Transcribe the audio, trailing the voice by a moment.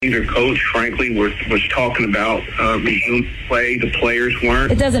Either coach, frankly, was talking about resume play. The players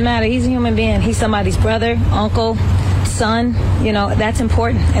weren't. It doesn't matter. He's a human being. He's somebody's brother, uncle, son. You know, that's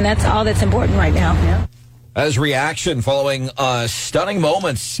important, and that's all that's important right now. Yeah. As reaction following stunning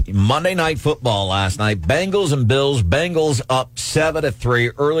moments, Monday Night Football last night. Bengals and Bills. Bengals up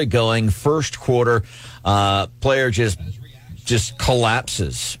 7-3, early going, first quarter. Player just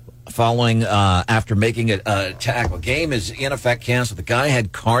collapses following after making a tackle. Game is in effect canceled. The guy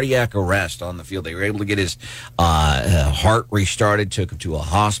had cardiac arrest on the field. They were able to get his heart restarted, took him to a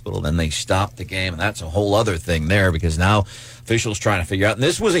hospital, then they stopped the game. And that's a whole other thing there because now officials trying to figure out. And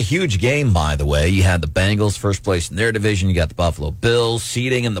this was a huge game, by the way. You had the Bengals first place in their division. You got the Buffalo Bills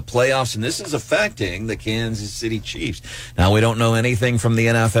seeding in the playoffs. And this is affecting the Kansas City Chiefs. Now, we don't know anything from the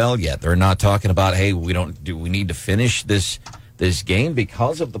NFL yet. They're not talking about, hey, we need to finish this game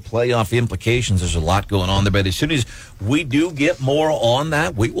because of the playoff implications. There's a lot going on there, but as soon as we do get more on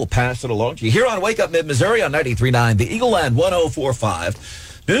that, we will pass it along to you. Here on Wake Up Mid-Missouri on 93.9, the Eagle Land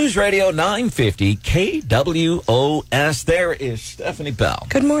 104.5, News Radio 950, KWOS. There is Stephanie Bell.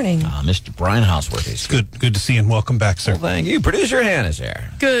 Good morning. Mr. Brian Houseworth is good to see you, and welcome back, sir. Well, thank you. Producer Hannah's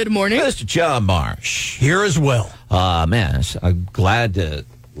there. Good morning. Mr. John Marsh. Here as well. Man, I'm glad to,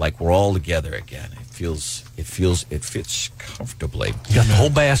 we're all together again. It fits comfortably. You got the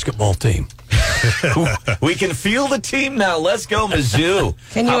whole basketball team. We can feel the team now. Let's go, Mizzou.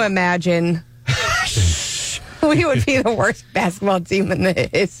 Can you imagine? We would be the worst basketball team in the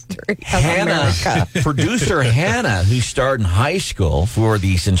history of America. Producer Hannah, who starred in high school for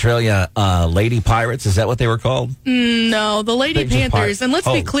the Centralia Lady Pirates. Is that what they were called? No, the Lady Panthers. And let's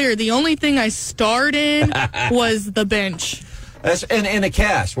be clear, the only thing I starred in was the bench. And a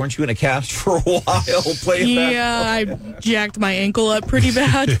cast. Weren't you in a cast for a while playing basketball? Yeah, I jacked my ankle up pretty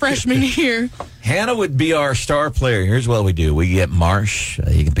bad freshman year. Hannah would be our star player. Here's what we do. We get Marsh.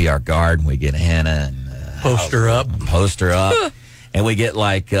 He can be our guard. And we get Hannah. And, Post her up. And we get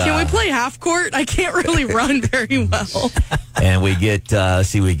Can we play half court? I can't really run very well. And we get,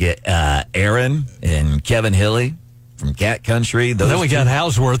 Aaron and Kevin Hilly from Cat Country. Then we got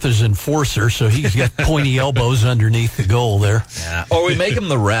Houseworth as enforcer, so he's got pointy elbows underneath the goal there. Yeah. Or we make him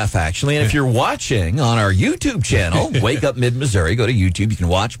the ref, actually. And if you're watching on our YouTube channel, Wake Up Mid-Missouri, go to YouTube. You can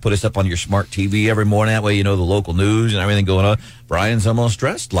watch, put us up on your smart TV every morning. That way you know the local news and everything going on. Brian's almost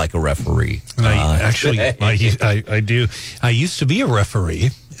dressed like a referee. I do. I used to be a referee.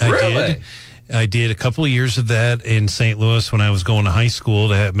 I did a couple of years of that in St. Louis when I was going to high school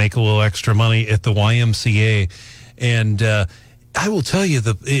to make a little extra money at the YMCA. And I will tell you,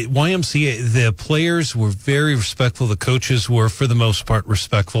 the YMCA, the players were very respectful. The coaches were, for the most part,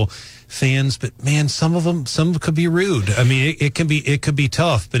 respectful. Fans, but man, some of them could be rude. I mean, it could be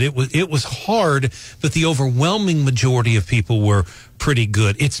tough, but it was hard. But the overwhelming majority of people were pretty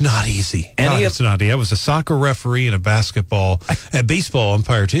good. It's not easy. It's not easy. I was a soccer referee and a baseball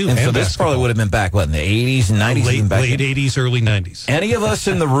umpire too. And so this probably would have been back in the 80s and 90s, late 80s, early 90s. Any of us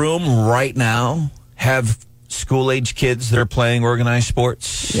in the room right now have school-age kids that are playing organized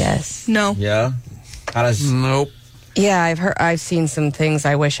sports? Yes. No. Yeah? Nope. Yeah, I've seen some things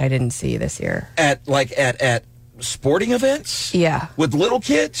I wish I didn't see this year. At sporting events? Yeah. With little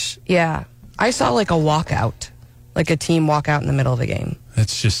kids? Yeah. I saw a walkout, a team walk out in the middle of the game.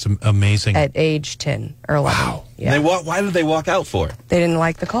 That's just amazing. At age 10 or 11. Wow. Yeah. Why did they walk out for? They didn't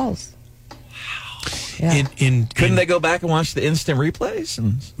like the calls. Yeah. Couldn't they go back and watch the instant replays?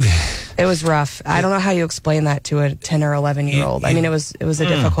 It was rough. I don't know how you explain that to a 10 or 11-year-old. I mean, it was a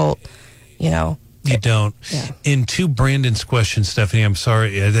difficult, You don't. Yeah. And to Brandon's question, Stephanie, I'm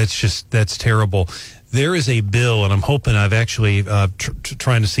sorry. That's terrible. There is a bill, and I'm hoping I've actually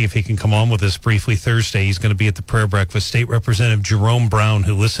trying to see if he can come on with us briefly Thursday. He's going to be at the prayer breakfast. State Representative Jerome Brown,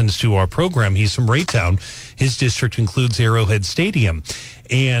 who listens to our program, he's from Raytown. His district includes Arrowhead Stadium.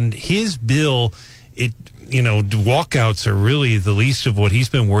 And his bill, walkouts are really the least of what he's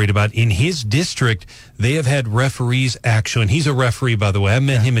been worried about. In his district, they have had referees and he's a referee, by the way. I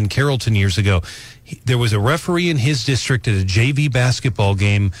met him in Carrollton years ago. There was a referee in his district at a JV basketball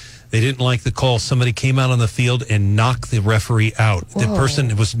game. They didn't like the call. Somebody came out on the field and knocked the referee out. Whoa. The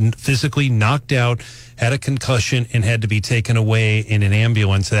person was physically knocked out, had a concussion, and had to be taken away in an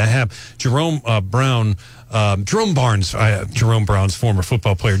ambulance. That happened. Jerome Brown's former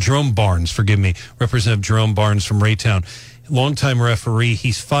football player. Jerome Barnes, forgive me. Representative Jerome Barnes from Raytown. Longtime referee.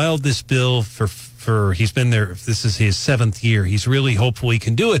 He's filed this bill for he's been there. This is his 7th year. He's really hopeful he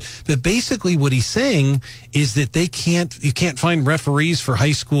can do it. But basically what he's saying is that you can't find referees for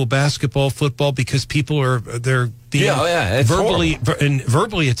high school basketball, football, because they're being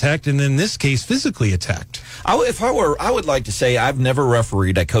verbally attacked, and in this case, physically attacked. I would like to say I've never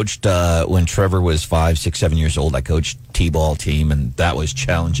refereed. I coached when Trevor was 5, 6, 7 years old. I coached T-ball team, and that was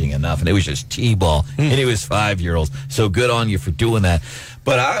challenging enough. And it was just T-ball, and he was 5-year-olds. So good on you for doing that.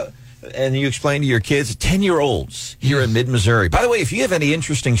 But and you explain to your kids, 10-year-olds here in mid-Missouri. By the way, if you have any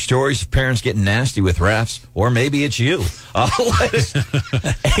interesting stories of parents getting nasty with refs, or maybe it's you, let us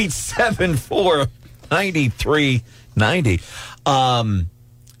 874-9390.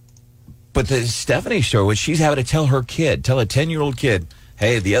 But the Stephanie story, what she's having to tell a 10-year-old kid,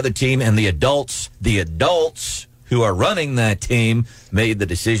 hey, the other team and the adults who are running that team made the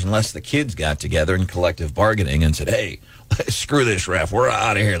decision, unless the kids got together in collective bargaining and said, hey, screw this ref, we're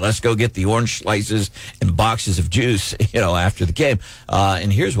out of here. Let's go get the orange slices and boxes of juice, after the game.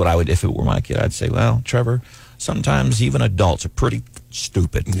 And here's what I would, if it were my kid, I'd say, well, Trevor, sometimes even adults are pretty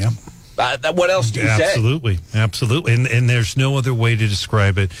stupid. Yeah. What else do you say? Absolutely. And there's no other way to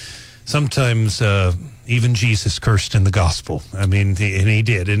describe it. Sometimes even Jesus cursed in the gospel. I mean, and he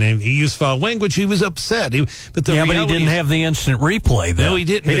did. And he used foul language. He was upset. But he didn't have the instant replay, though. No, he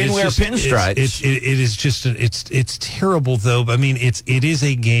didn't. He didn't wear pinstripes. It is just, it's terrible, though. I mean, it is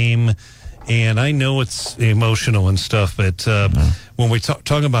a game, and I know it's emotional and stuff, but when we're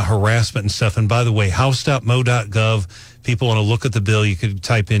talking about harassment and stuff, and by the way, house.mo.gov, people want to look at the bill, you could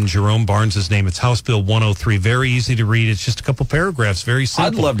type in Jerome Barnes' name. It's House Bill 103. Very easy to read. It's just a couple paragraphs. Very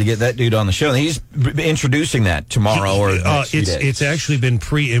simple. I'd love to get that dude on the show. He's introducing that tomorrow or next few days. It's actually been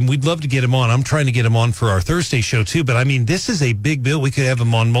and we'd love to get him on. I'm trying to get him on for our Thursday show, too. But, I mean, this is a big bill. We could have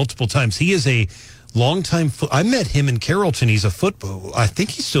him on multiple times. He is a long-time I met him in Carrollton. He's a football. I think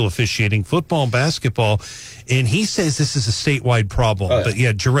he's still officiating football and basketball. And he says this is a statewide problem. Oh, yeah. But,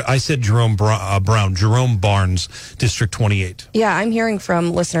 yeah, I said Jerome Barnes, District 28. Yeah, I'm hearing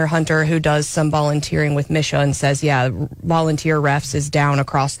from listener Hunter, who does some volunteering with Misha, and says, yeah, volunteer refs is down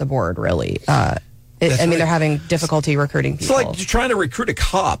across the board, really. They're having difficulty recruiting people. It's like trying to recruit a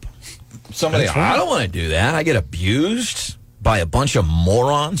cop. I don't want to do that. I get abused by a bunch of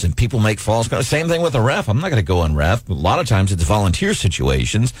morons, and people make false claims. Same thing with a ref. I'm not going to go on ref. A lot of times it's volunteer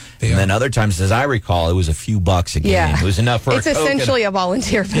situations, and then other times, as I recall, it was a few bucks a game. Yeah. It was enough for It's essentially a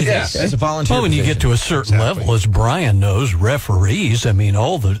volunteer position. Yes, it's a volunteer Well, when you get to a certain level, as Brian knows, referees, I mean,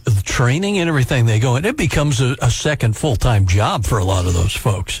 all the training and everything they go in, it becomes a second full-time job for a lot of those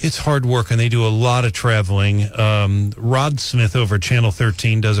folks. It's hard work, and they do a lot of traveling. Rod Smith over at Channel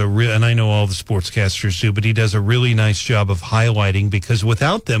 13 does and I know all the sportscasters do, but he does a really nice job of highlighting, because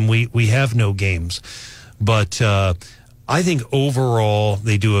without them we have no games. But I think overall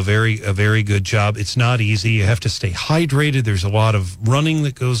they do a very good job. It's not easy. You have to stay hydrated. There's a lot of running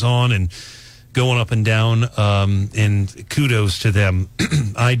that goes on and going up and down, and kudos to them.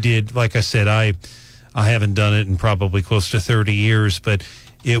 I did, like I said, I haven't done it in probably close to 30 years, but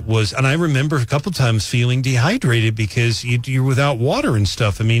it was, and I remember a couple times feeling dehydrated because you're without water and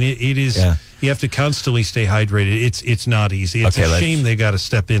stuff. I mean, it is, you have to constantly stay hydrated. It's not easy. It's a shame they got to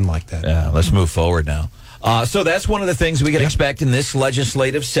step in like that. Yeah, let's move forward now. So that's one of the things we can expect in this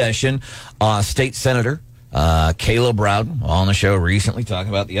legislative session. State Senator Caleb Rowden on the show recently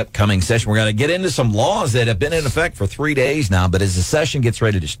talking about the upcoming session. We're going to get into some laws that have been in effect for 3 days now, but as the session gets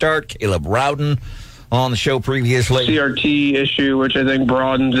ready to start, Caleb Rowden on the show previously. CRT issue, which I think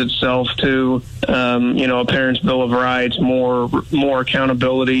broadens itself to, a parent's bill of rights, more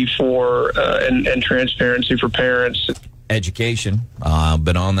accountability for and transparency for parents. Education,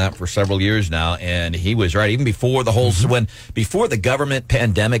 been on that for several years now, and he was right. Even before the whole, before the government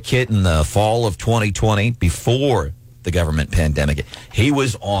pandemic hit in the fall of 2020, before the government pandemic, he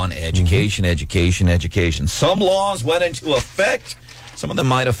was on education. Some laws went into effect. Some of them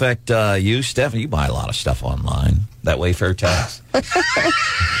might affect you, Stephanie. You buy a lot of stuff online. That Wayfair tax.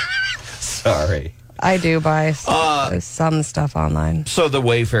 Sorry. I do buy some stuff online. So the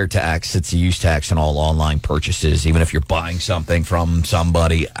Wayfair tax, it's a use tax on all online purchases. Even if you're buying something from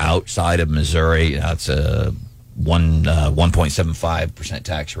somebody outside of Missouri, that's a 1.75%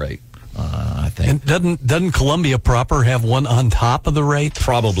 tax rate, I think. And doesn't Columbia proper have one on top of the rate?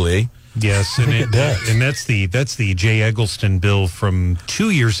 Probably. Yes, and it does. And that's the Jay Eggleston bill from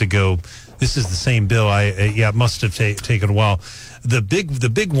 2 years ago. This is the same bill. It must have taken a while. The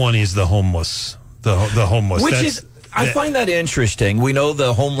big one is the homeless. The homeless. I find that interesting. We know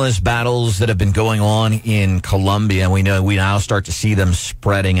the homeless battles that have been going on in Columbia, and we now start to see them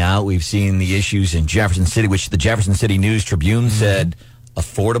spreading out. We've seen the issues in Jefferson City, which the Jefferson City News Tribune said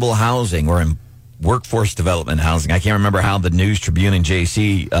affordable housing or workforce development housing. I can't remember how the News Tribune and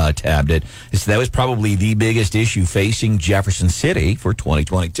JC tabbed it. That was probably the biggest issue facing Jefferson City for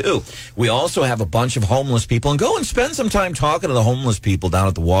 2022. We also have a bunch of homeless people, and go and spend some time talking to the homeless people down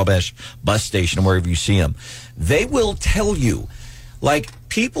at the Wabash bus station or wherever you see them. They will tell you, like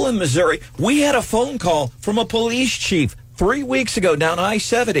people in Missouri, we had a phone call from a police chief 3 weeks ago down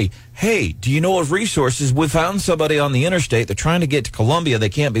I-70. Hey, do you know of resources? We found somebody on the interstate. They're trying to get to Columbia. They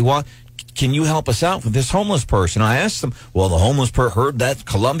can't be walking. Can you help us out with this homeless person? I asked them, well, the homeless person heard that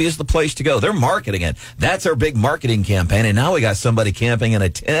Columbia's the place to go. They're marketing it. That's our big marketing campaign. And now we got somebody camping in a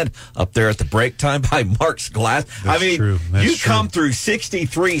tent up there at the break time by Mark's Glass. That's true. That's you true. come through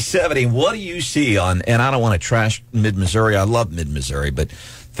 6370. What do you see on, and I don't want to trash mid-Missouri. I love mid-Missouri, but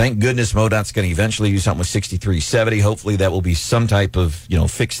thank goodness MoDOT's going to eventually do something with 6370. Hopefully that will be some type of,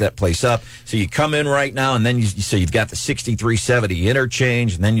 fix that place up. So you come in right now, and then you've got the 6370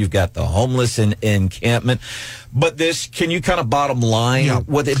 interchange, and then you've got the homeless encampment. But can you kind of bottom line? Yeah.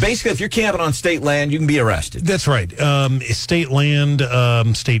 Basically, if you're camping on state land, you can be arrested. That's right. State land,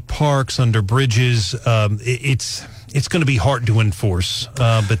 state parks, under bridges, it's going to be hard to enforce.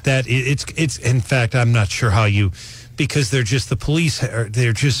 But it's in fact, I'm not sure how because they're just the police.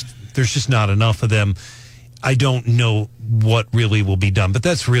 There's just not enough of them. I don't know what really will be done, but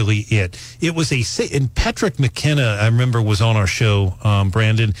that's really it. It was and Patrick McKenna, I remember, was on our show,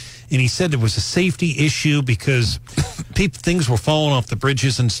 Brandon, and he said there was a safety issue because things were falling off the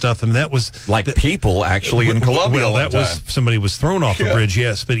bridges and stuff, and that was people actually in Columbia. Well, that was somebody was thrown off a bridge,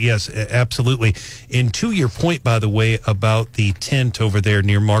 yes, but yes, absolutely. And to your point, by the way, about the tent over there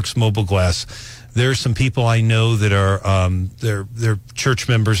near Mark's Mobile Glass. There's some people I know that are they're church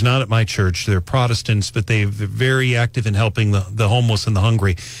members, not at my church. They're Protestants, but they're very active in helping the homeless and the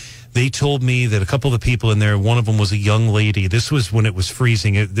hungry. They told me that a couple of the people in there, one of them was a young lady. This was when it was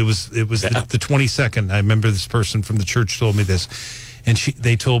freezing. It was the 22nd. I remember this person from the church told me this. And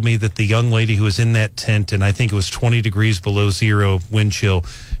they told me that the young lady who was in that tent, and I think it was 20 degrees below zero wind chill,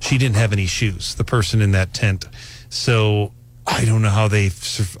 she didn't have any shoes, the person in that tent. So I don't know how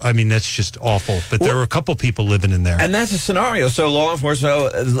that's just awful. But there are a couple people living in there. And that's a scenario. So law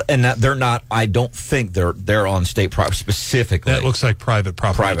enforcement, and they're not, I don't think they're on state property specifically. That looks like private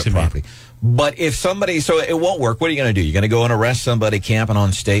property to me. But if so it won't work. What are you going to do? You're going to go and arrest somebody camping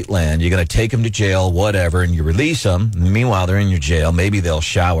on state land. You're going to take them to jail, whatever, and you release them. And meanwhile, they're in your jail. Maybe they'll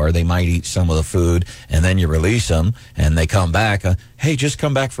shower. They might eat some of the food, and then you release them, and they come back. Hey, just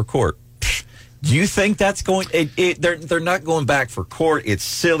come back for court. Do you think that's going? They're not going back for court. It's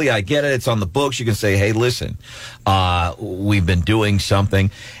silly. I get it. It's on the books. You can say, "Hey, listen, we've been doing something,"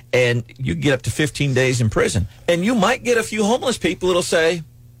 and you get up to 15 days in prison. And you might get a few homeless people that'll say,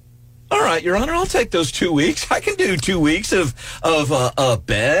 "All right, Your Honor, I'll take those 2 weeks. I can do 2 weeks of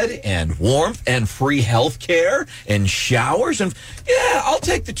bed and warmth and free health care and showers. And yeah, I'll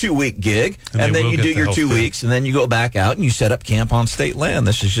take the 2 week gig." And then you do your 2 weeks, and then you go back out and you set up camp on state land.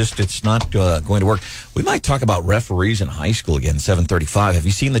 This is it's not going to work. We might talk about referees in high school again, 7:35. Have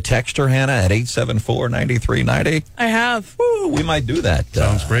you seen the texter, Hannah, at 874-9390? I have. Woo, we might do that.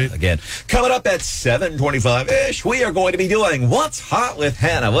 Sounds great. Again, coming up at 7:25-ish, we are going to be doing What's Hot with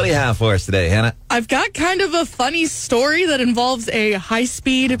Hannah. What do you have for us today, Hannah? I've got kind of a funny story that involves a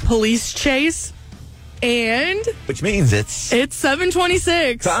high-speed police chase, and which means it's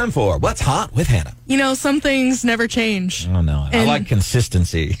 7:26. Time for What's Hot with Hannah. Some things never change. Oh no, I like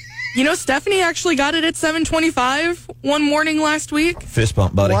consistency. Stephanie actually got it at 7:25 one morning last week. Fist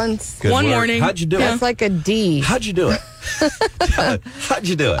bump, buddy. Once. Good one work. morning. How'd you do That's it? like a D. How'd you do it? How'd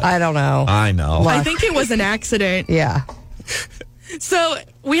you do it? I don't know. I know. I think it was an accident. Yeah. So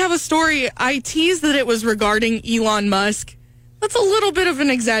we have a story. I teased that it was regarding Elon Musk. That's a little bit of an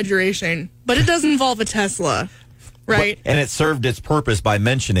exaggeration, but it does involve a Tesla, right? And it served its purpose by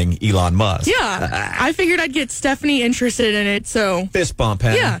mentioning Elon Musk. Yeah. I figured I'd get Stephanie interested in it, so. Fist bump,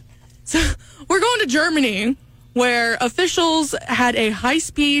 Hannah. Yeah. So we're going to Germany, where officials had a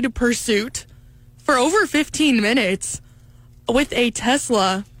high-speed pursuit for over 15 minutes with a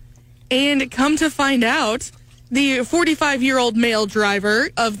Tesla, and come to find out, the 45-year-old male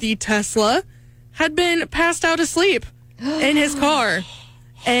driver of the Tesla had been passed out asleep in his car.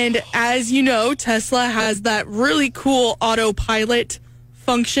 And as you know, Tesla has that really cool autopilot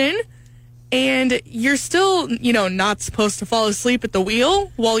function. And you're still, not supposed to fall asleep at the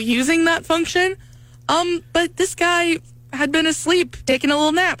wheel while using that function. But this guy had been asleep, taking a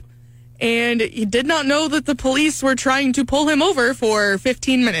little nap. And he did not know that the police were trying to pull him over for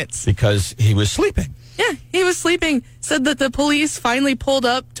 15 minutes. Because he was sleeping. Yeah, he was sleeping. Said that the police finally pulled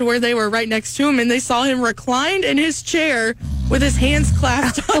up to where they were right next to him, and they saw him reclined in his chair with his hands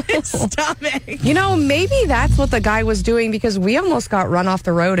clasped on his stomach. You know, maybe that's what the guy was doing, because we almost got run off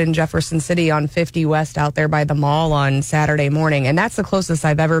the road in Jefferson City on 50 West out there by the mall on Saturday morning. And that's the closest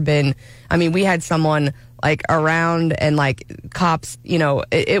I've ever been. I mean, we had someone like around and like cops, you know,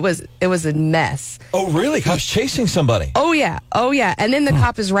 it was a mess. Oh, really? Cops chasing somebody? Oh, yeah. And then the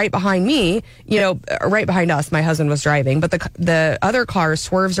cop is right behind me, you know, right behind us. My husband was driving, but the other car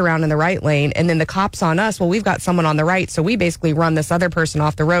swerves around in the right lane, and then the cop's on us. Well, we've got someone on the right, so we basically run this other person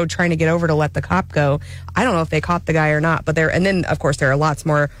off the road trying to get over to let the cop go. I don't know if they caught the guy or not, but and then, of course, there are lots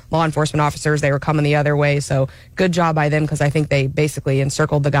more law enforcement officers. They were coming the other way, so good job by them, because I think they basically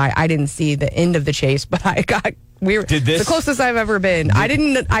encircled the guy. I didn't see the end of the chase, but it's the closest I've ever been.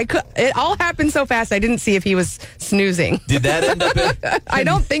 It all happened so fast, I didn't see if he was snoozing. Did that end up I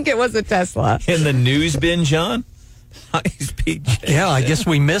don't think it was a Tesla. In the news bin, John? Yeah, I guess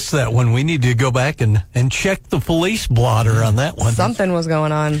we missed that one. We need to go back and check the police blotter on that one. Something was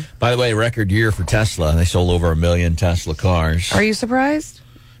going on. By the way, record year for Tesla. They sold over 1 million Tesla cars. Are you surprised?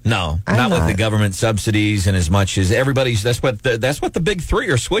 No, not with the government subsidies, and as much as everybody's. That's what the big three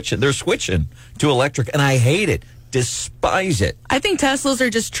are switching. They're switching to electric, and I hate it, despise it. I think Teslas are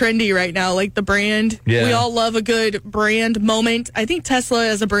just trendy right now, like the brand. Yeah. We all love a good brand moment. I think Tesla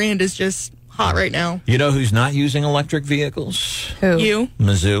as a brand is just hot right now. You know who's not using electric vehicles? Who? You.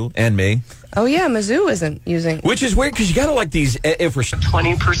 Mizzou and me. Oh yeah, Mizzou isn't using. Which is weird, because you got to like these. If we're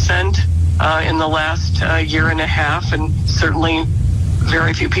 20% in the last year and a half, and certainly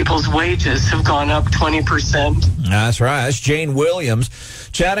very few people's wages have gone up 20%. That's right. That's Jane Williams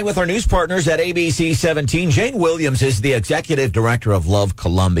chatting with our news partners at ABC 17. Jane Williams is the executive director of Love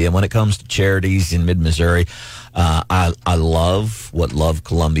Columbia. When it comes to charities in mid-Missouri, I love what Love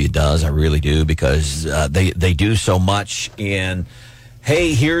Columbia does. I really do, because they do so much. And,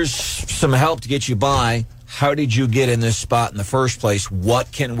 hey, here's some help to get you by. How did you get in this spot in the first place?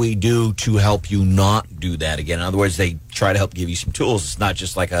 What can we do to help you not do that again? In other words, they try to help give you some tools. It's not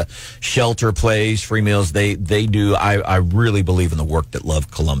just like a shelter place, free meals. They do. I really believe in the work that Love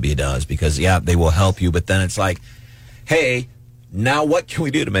Columbia does, because, yeah, they will help you. But then it's like, hey, now what can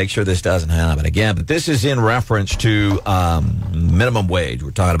we do to make sure this doesn't happen again? But this is in reference to minimum wage.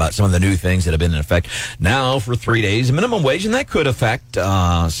 We're talking about some of the new things that have been in effect now for 3 days. Minimum wage, and that could affect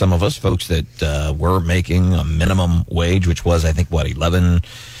some of us, folks that were making a minimum wage, which was, I think, what,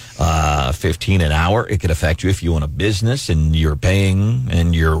 $11.15 an hour. It could affect you if you own a business and you're paying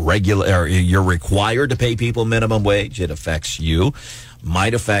and you're required to pay people minimum wage. It affects you.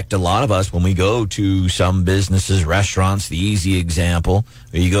 Might affect a lot of us when we go to some businesses, restaurants. The easy example,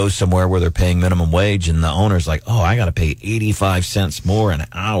 you go somewhere where they're paying minimum wage and the owner's like, oh, I got to pay 85 cents more an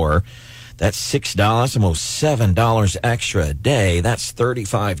hour. That's $6, almost $7 extra a day. That's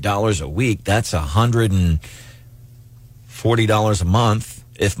 $35 a week. That's $140 a month,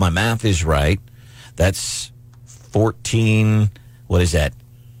 if my math is right. That's over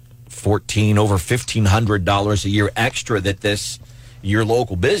 $1,500 a year extra that your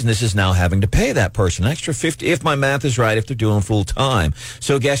local business is now having to pay that person. Extra $50, if my math is right, if they're doing full time.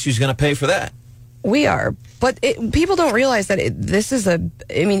 So guess who's going to pay for that? We are. But people don't realize that this is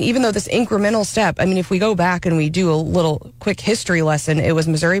even though this incremental step, if we go back and we do a little quick history lesson, it was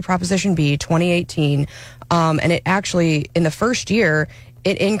Missouri Proposition B 2018. And it actually, in the first year,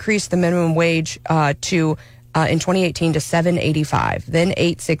 it increased the minimum wage in 2018 to $7.85, then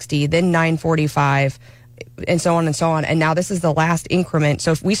 $8.60, then $9.45. And so on and so on. And now this is the last increment.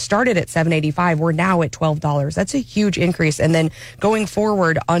 So if we started at $7.85, we're now at $12. That's a huge increase. And then going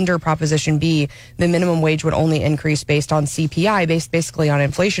forward under Proposition B, the minimum wage would only increase based on CPI, based basically on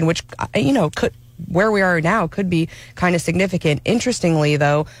inflation, which, could, where we are now, could be kind of significant. Interestingly,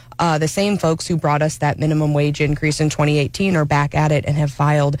 though, the same folks who brought us that minimum wage increase in 2018 are back at it and have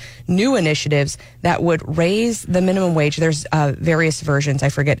filed new initiatives that would raise the minimum wage. There's various versions. I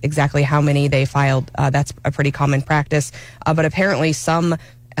forget exactly how many they filed. That's a pretty common practice. But apparently some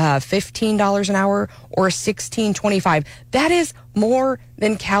 $15 an hour or $16.25. That is more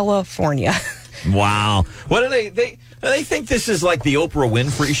than California. Wow. What do they think this is like the Oprah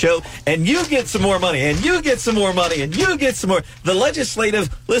Winfrey show? And you get some more money, and you get some more money, and you get some more. Our legislative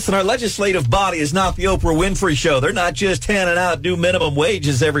body is not the Oprah Winfrey show. They're not just handing out new minimum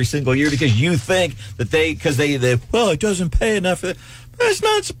wages every single year because you think that it doesn't pay enough. It's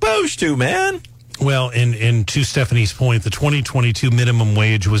not supposed to, man. Well, and to Stephanie's point, the 2022 minimum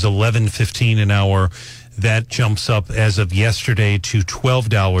wage was $11.15 an hour. That jumps up as of yesterday to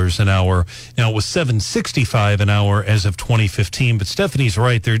 $12 an hour. Now, it was $7.65 an hour as of 2015. But Stephanie's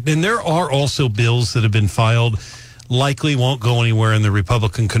right. There are also bills that have been filed, likely won't go anywhere in the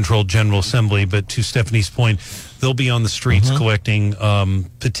Republican-controlled General Assembly. But to Stephanie's point, they'll be on the streets collecting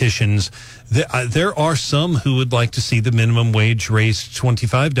petitions. There are some who would like to see the minimum wage raised to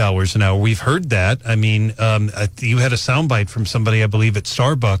 $25 an hour. We've heard that. I mean, you had a soundbite from somebody, I believe, at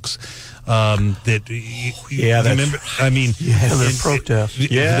Starbucks. That remember? I mean, the protest.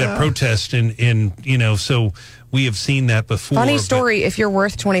 That protest, and so we have seen that before. Funny story. If you're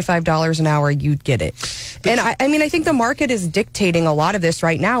worth $25 an hour, you'd get it. And I mean, I think the market is dictating a lot of this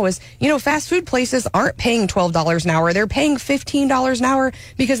right now. Is fast food places aren't paying $12 an hour; they're paying $15 an hour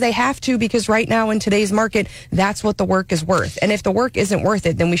because they have to. Because right now in today's market, that's what the work is worth. And if the work isn't worth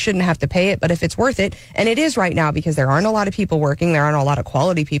it, then we shouldn't have to pay it. But if it's worth it, and it is right now, because there aren't a lot of people working, there aren't a lot of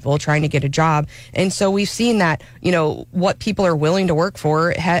quality people trying to get a job, and so we've seen that what people are willing to work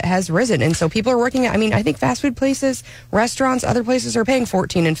for has risen, and so people are working. I mean, I think fast food places, restaurants, other places are paying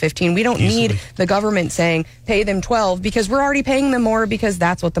 $14 and $15. We don't need the government saying pay them $12 because we're already paying them more because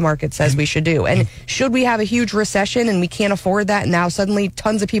that's what the market says we should do. And should we have a huge recession and we can't afford that, and now suddenly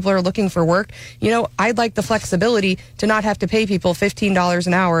tons of people are looking for work, I'd like the flexibility to not have to pay people $15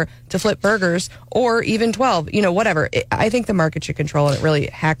 an hour to flip burgers, or even $12, whatever. I think the market should control it. It really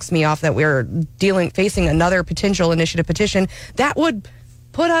hacks me off that we're facing another potential initiative petition that would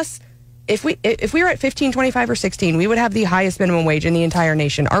put us, if we were at 15, 25, or 16, we would have the highest minimum wage in the entire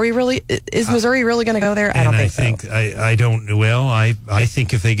nation. Are we really? Is Missouri really going to go there? I don't think so. I don't. Well, I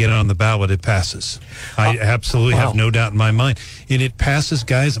think if they get it on the ballot, it passes. I absolutely have no doubt in my mind. And it passes,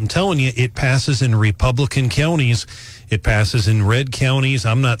 guys. I'm telling you, it passes in Republican counties. It passes in red counties.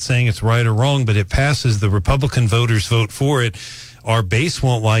 I'm not saying it's right or wrong, but it passes. The Republican voters vote for it. Our base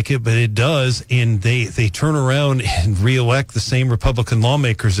won't like it, but it does, and they turn around and reelect the same Republican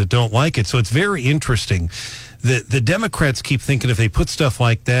lawmakers that don't like it. So it's very interesting. The Democrats keep thinking if they put stuff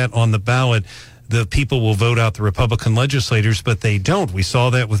like that on the ballot, the people will vote out the Republican legislators, but they don't. We saw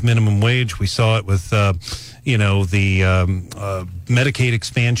that with minimum wage. We saw it with, the Medicaid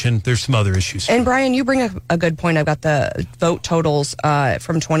expansion. There's some other issues. And Brian, you bring a good point. I've got the vote totals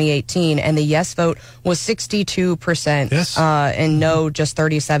from 2018, and the yes vote was 62%. Yes. And no, just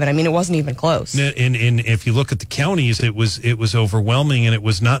 37%. I mean, it wasn't even close. And if you look at the counties, it was overwhelming, and it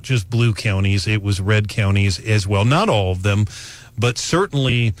was not just blue counties. It was red counties as well. Not all of them, but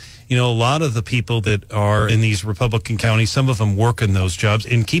certainly, a lot of the people that are in these Republican counties, some of them work in those jobs.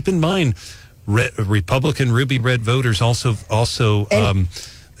 And keep in mind, Republican Ruby Red voters also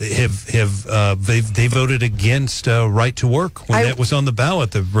they voted against right to work when that was on the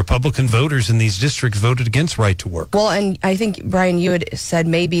ballot. The Republican voters in these districts voted against right to work. Well, and I think, Brian, you had said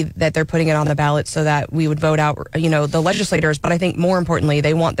maybe that they're putting it on the ballot so that we would vote out, the legislators. But I think more importantly,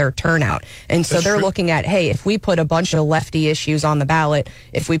 they want their turnout. And so they're looking at, hey, if we put a bunch of lefty issues on the ballot,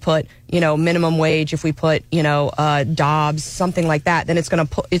 if we put minimum wage, if we put Dobbs, something like that, then it's going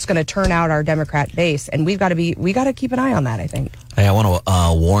to turn out our Democrat base, and we got to keep an eye on that, I think. Hey, I want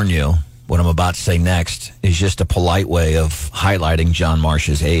to warn you. What I'm about to say next is just a polite way of highlighting John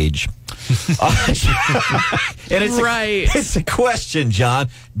Marsh's age. And it's a question, John.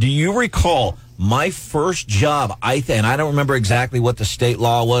 Do you recall my first job? And I don't remember exactly what the state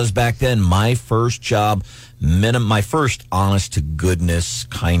law was back then. My first job, my first honest to goodness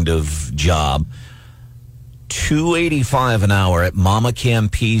kind of job, $2.85 an hour at Mama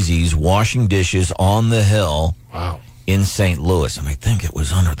Campese's washing dishes on the hill. Wow. In St. Louis, and I think it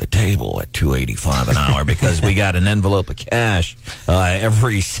was under the table at $2.85 an hour because we got an envelope of cash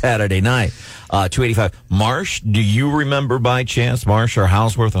every Saturday night. $2.85. Marsh, do you remember by chance, Marsh or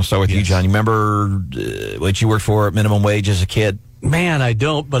Houseworth? I'll start with you, John. You remember what you worked for at minimum wage as a kid? Man, I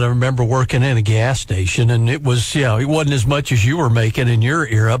don't, but I remember working in a gas station, and it was, it wasn't as much as you were making in your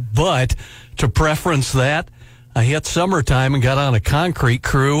era, but to preference that, I hit summertime and got on a concrete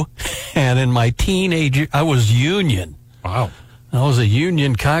crew, and in my teenage, I was union. Wow. I was a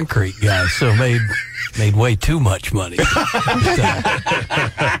union concrete guy, so made way too much money. But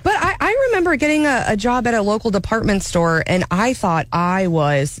I remember getting a job at a local department store, and I thought I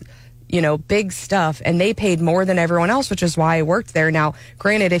was, big stuff, and they paid more than everyone else, which is why I worked there. Now,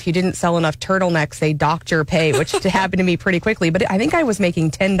 granted, if you didn't sell enough turtlenecks, they docked your pay, which happened to me pretty quickly. But I think I was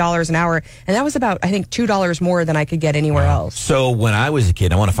making $10 an hour, and that was about, I think, $2 more than I could get anywhere else. So when I was a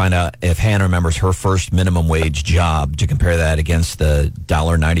kid, I want to find out if Hannah remembers her first minimum wage job to compare that against the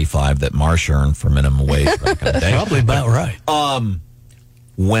 $1.95 that Marsh earned for minimum wage back in the day. Probably about right.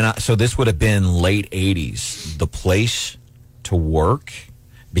 So this would have been late 80s. The place to work,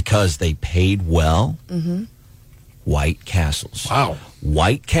 because they paid well, White Castles. Wow.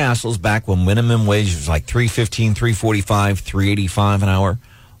 White Castles, back when minimum wage was like $3.15, $3.45, $3.85 an hour.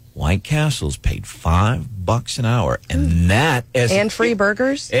 White Castle's paid $5 an hour, and that as And free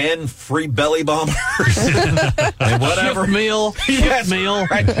burgers? and free belly bombers and whatever Shift meal, Yes, meal.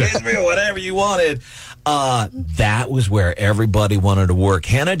 right, shift meal, whatever you wanted. That was where everybody wanted to work.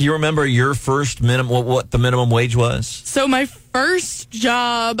 Hannah, do you remember your first minimum? What the minimum wage was? So my first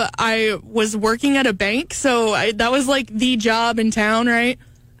job, I was working at a bank. So that was like the job in town, right?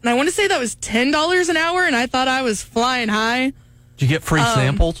 And I want to say that was $10 an hour, and I thought I was flying high. Did you get free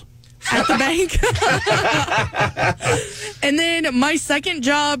samples? At the bank. And then my second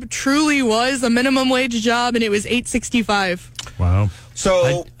job truly was a minimum wage job, and it was $8.65. Wow.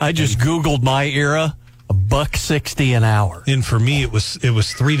 So I just Googled my era, $1.60 an hour. And for me, it was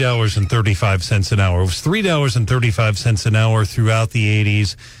 $3.35 an hour. It was $3.35 an hour throughout the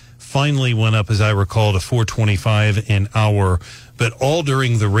 80s. Finally went up, as I recall, to $4.25 an hour. But all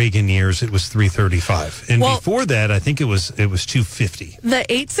during the Reagan years, it was $3.35. And before that, I think it was $2.50. The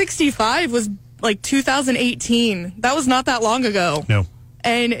 $8.65 was like 2018. That was not that long ago. No.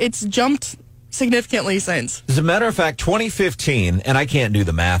 And it's jumped significantly since. as a matter of fact, 2015, and I can't do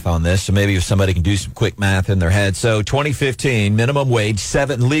the math on this, so maybe if somebody can do some quick math in their head. So 2015, minimum wage,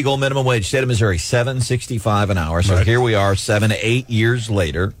 legal minimum wage, state of Missouri, $7.65 an hour. So here we are, 7 to 8 years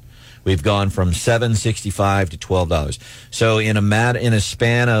later. We've gone from $7.65 to $12. So in a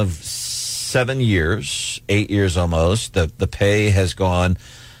span of 7 years, 8 years almost, the pay has gone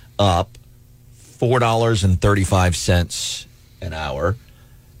up $4.35 an hour.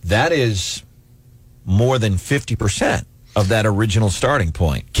 That is more than 50% of that original starting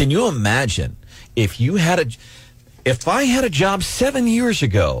point. Can you imagine if I had a job 7 years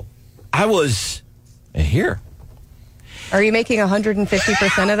ago, I was here. Are you making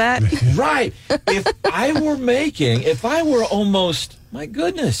 150% of that? Right. If I were almost, my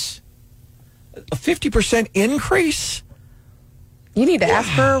goodness, a 50% increase. You need to ask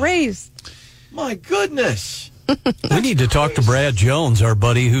for a raise. My goodness. We need to talk to Brad Jones, our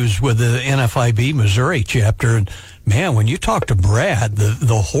buddy who's with the NFIB Missouri chapter. And man, when you talk to Brad,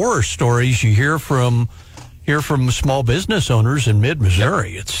 the horror stories you hear from small business owners in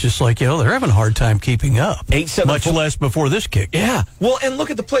mid-Missouri, it's just like, they're having a hard time keeping up. Much less before this kick. Yeah. Well, and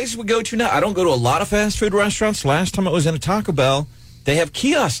look at the places we go to now. I don't go to a lot of fast food restaurants. Last time I was in a Taco Bell, they have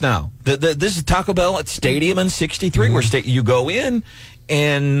kiosks now. This is Taco Bell at Stadium and 63, where you go in,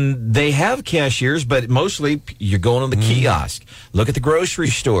 and they have cashiers, but mostly you're going to the kiosk. Look at the grocery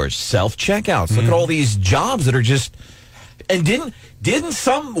stores, self-checkouts. Look at all these jobs that are just... And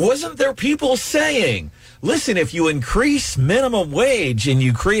wasn't there people saying... Listen, if you increase minimum wage and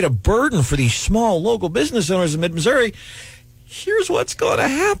you create a burden for these small local business owners in mid-Missouri, here's what's going to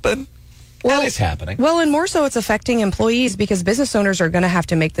happen. Well, it's happening. Well, and more so it's affecting employees because business owners are going to have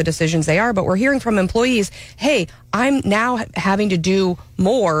to make the decisions they are. But we're hearing from employees, hey, I'm now having to do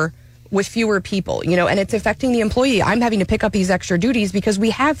more with fewer people, and it's affecting the employee. I'm having to pick up these extra duties because we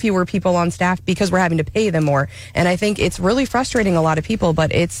have fewer people on staff because we're having to pay them more. And I think it's really frustrating a lot of people,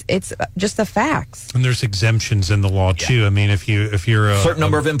 but it's just the facts. And there's exemptions in the law too. I mean, if you're a certain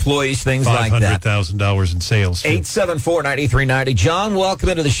number of employees, things like that. $500,000 in sales. 874-9390. John, welcome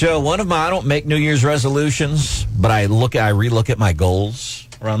into the show. I don't make New Year's resolutions, but I relook at my goals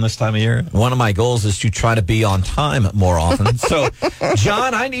around this time of year. One of my goals is to try to be on time more often. So,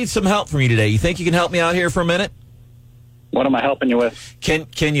 John, I need some help from you today. You think you can help me out here for a minute? What am I helping you with?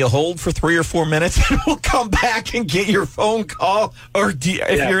 Can you hold for 3 or 4 minutes and we'll come back and get your phone call? Or if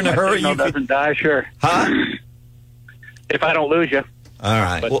you're in a hurry, you doesn't die, sure. Huh? If I don't lose you. All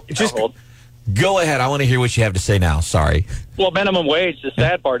right. But well, just go ahead. I want to hear what you have to say now. Sorry. Well, minimum wage, the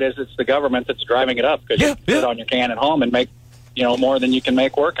sad part is it's the government that's driving it up because you sit on your can at home and make more than you can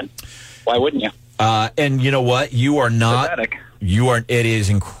make working. Why wouldn't you? And you know what? You are not. Pathetic. It is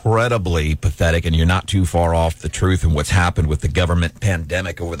incredibly pathetic, and you're not too far off the truth and what's happened with the government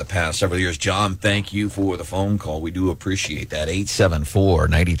pandemic over the past several years. John, thank you for the phone call. We do appreciate that.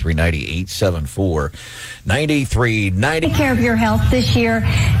 874-9390, 874-9390. Take care of your health this year.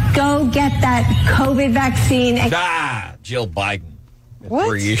 Go get that COVID vaccine. Jill Biden. What?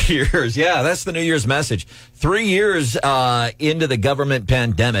 3 years. Yeah, that's the New Year's message. 3 years into the government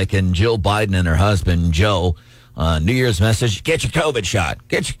pandemic, and Jill Biden and her husband, Joe, New Year's message, get your COVID shot.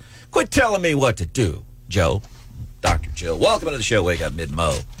 Quit telling me what to do, Joe. Dr. Jill. Welcome to the show, Wake Up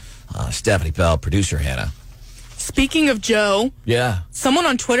Mid-Mo. Stephanie Bell, producer Hannah. Speaking of Joe, someone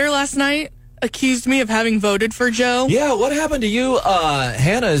on Twitter last night accused me of having voted for Joe. Yeah, what happened to you?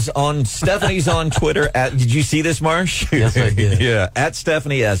 Stephanie's on Twitter. Did you see this, Marsh? Yes, I did. Yeah, at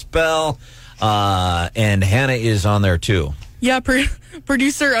Stephanie S. Bell. And Hannah is on there, too. Yeah,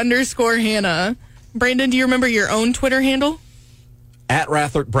 producer _ Hannah. Brandon, do you remember your own Twitter handle? At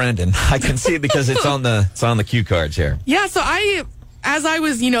Rathert Brandon. I can see it because it's on the cue cards here. Yeah, so as I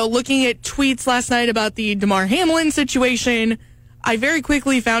was, looking at tweets last night about the Damar Hamlin situation, I very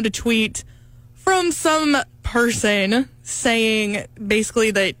quickly found a tweet from some person saying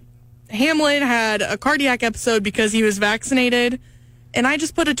basically that Hamlin had a cardiac episode because he was vaccinated. And I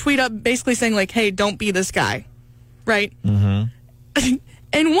just put a tweet up basically saying, like, hey, don't be this guy. Right? Mm-hmm.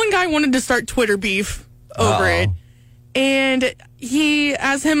 And one guy wanted to start Twitter beef over it. And he,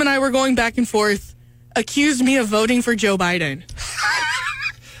 as him and I were going back and forth, accused me of voting for Joe Biden.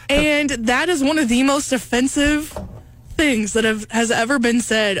 And that is one of the most offensive things that has ever been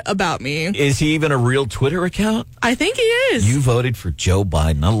said about me. Is he even a real Twitter account? I think he is. You voted for Joe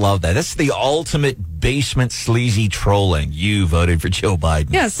Biden. I love that. That's the ultimate basement sleazy trolling. You voted for Joe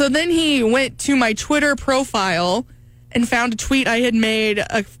Biden. Yeah, so then he went to my Twitter profile and found a tweet I had made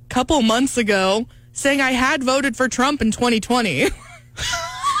a couple months ago saying I had voted for Trump in 2020.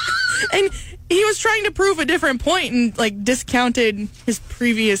 And he was trying to prove a different point and, like, discounted his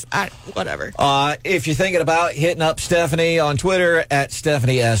previous, whatever. If you're thinking about hitting up Stephanie on Twitter, at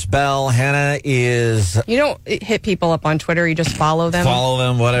Stephanie S. Bell, Hannah is... You don't hit people up on Twitter. You just follow them. Follow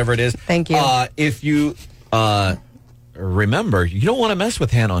them, whatever it is. Thank you. If you remember, you don't want to mess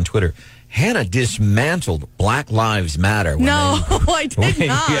with Hannah on Twitter. Hannah dismantled Black Lives Matter. I did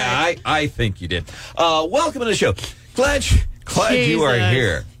not. Yeah, I think you did. Welcome to the show. Glad you are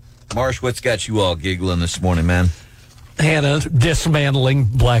here. Marsh, what's got you all giggling this morning, man? Hannah dismantling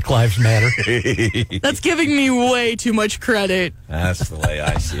Black Lives Matter. That's giving me way too much credit. That's the way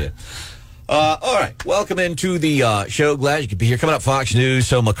I see it. All right, welcome into the show. Glad you could be here. Coming up, Fox News.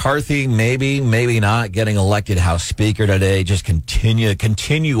 So McCarthy, maybe not getting elected House Speaker today. Just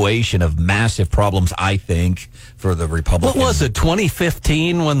continuation of massive problems, I think, for the Republicans. What was it,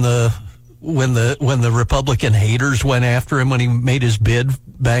 2015 when the Republican haters went after him when he made his bid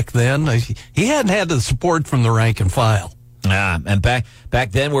back then? He hadn't had the support from the rank and file. And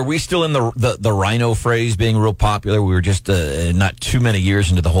back then, were we still in the rhino phrase being real popular? We were just not too many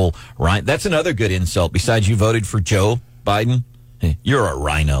years into the whole rhino. That's another good insult. Besides, you voted for Joe Biden. Hey, you're a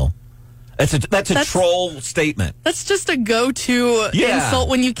rhino. That's a troll statement. That's just a go-to insult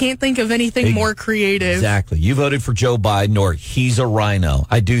when you can't think of anything more creative. Exactly. You voted for Joe Biden, or he's a rhino.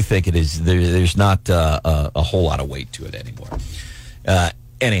 I do think it is. There's not a whole lot of weight to it anymore.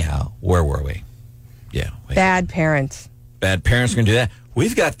 Anyhow, where were we? Yeah. Bad parents. Bad parents are going to do that.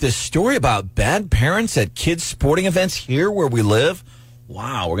 We've got this story about bad parents at kids' sporting events here where we live.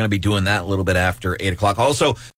 Wow, we're going to be doing that a little bit after 8 o'clock. Also,